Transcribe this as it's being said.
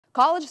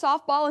College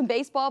softball and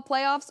baseball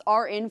playoffs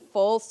are in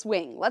full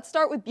swing. Let's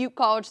start with Butte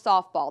College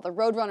softball. The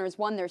Roadrunners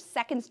won their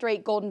second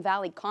straight Golden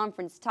Valley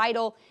Conference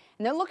title,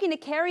 and they're looking to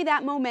carry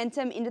that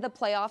momentum into the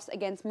playoffs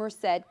against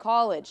Merced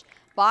College.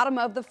 Bottom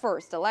of the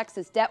first,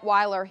 Alexis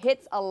Detweiler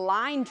hits a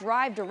line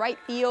drive to right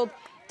field.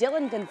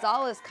 Dylan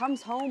Gonzalez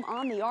comes home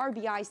on the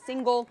RBI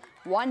single,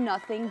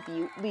 1-0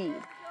 Butte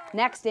lead.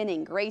 Next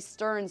inning, Grace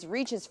Stearns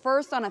reaches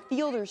first on a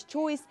fielder's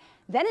choice,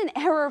 then an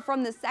error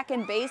from the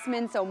second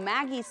baseman, so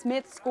Maggie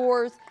Smith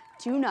scores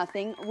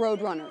 2-0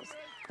 Roadrunners.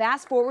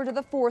 Fast forward to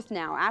the fourth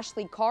now.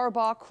 Ashley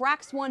Carbaugh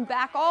cracks one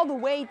back all the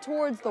way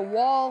towards the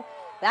wall.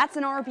 That's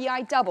an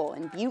RBI double,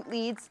 and Butte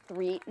leads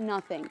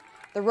 3-0.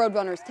 The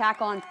Roadrunners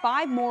tack on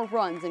 5 more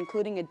runs,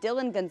 including a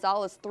Dylan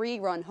Gonzalez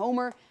 3-run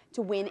homer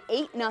to win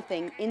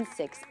 8-0 in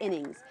 6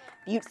 innings.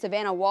 Butte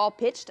Savannah Wall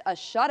pitched a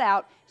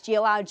shutout. She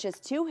allowed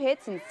just 2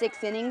 hits in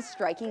 6 innings,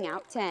 striking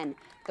out 10.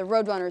 The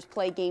Roadrunners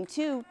play Game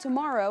 2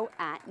 tomorrow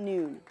at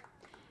noon.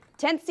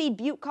 10th seed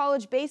Butte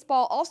College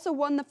baseball also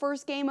won the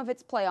first game of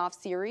its playoff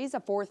series, a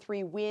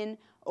 4-3 win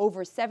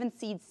over 7th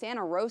seed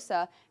Santa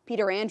Rosa.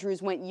 Peter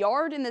Andrews went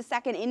yard in the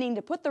second inning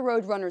to put the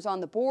Roadrunners on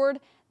the board.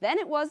 Then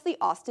it was the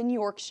Austin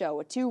York show,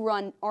 a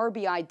 2-run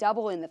RBI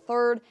double in the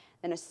third,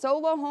 then a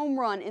solo home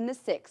run in the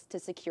 6th to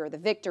secure the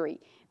victory.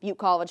 Butte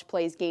College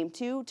plays Game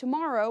 2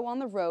 tomorrow on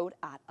the road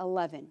at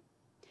 11.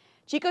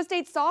 Chico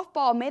State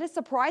softball made a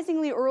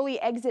surprisingly early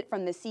exit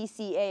from the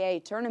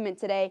CCAA tournament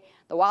today.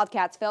 The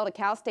Wildcats fell to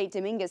Cal State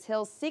Dominguez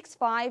Hills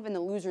 6-5 in the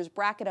loser's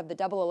bracket of the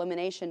double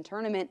elimination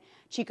tournament.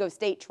 Chico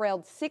State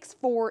trailed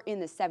 6-4 in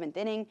the 7th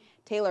inning.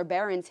 Taylor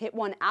Behrens hit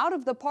one out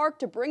of the park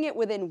to bring it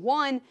within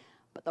 1,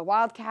 but the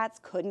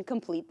Wildcats couldn't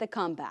complete the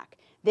comeback.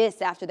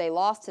 This after they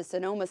lost to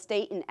Sonoma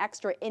State in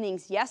extra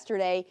innings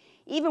yesterday.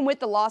 Even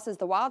with the losses,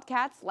 the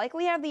Wildcats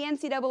likely have the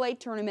NCAA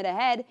tournament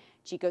ahead.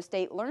 Chico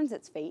State learns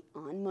its fate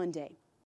on Monday.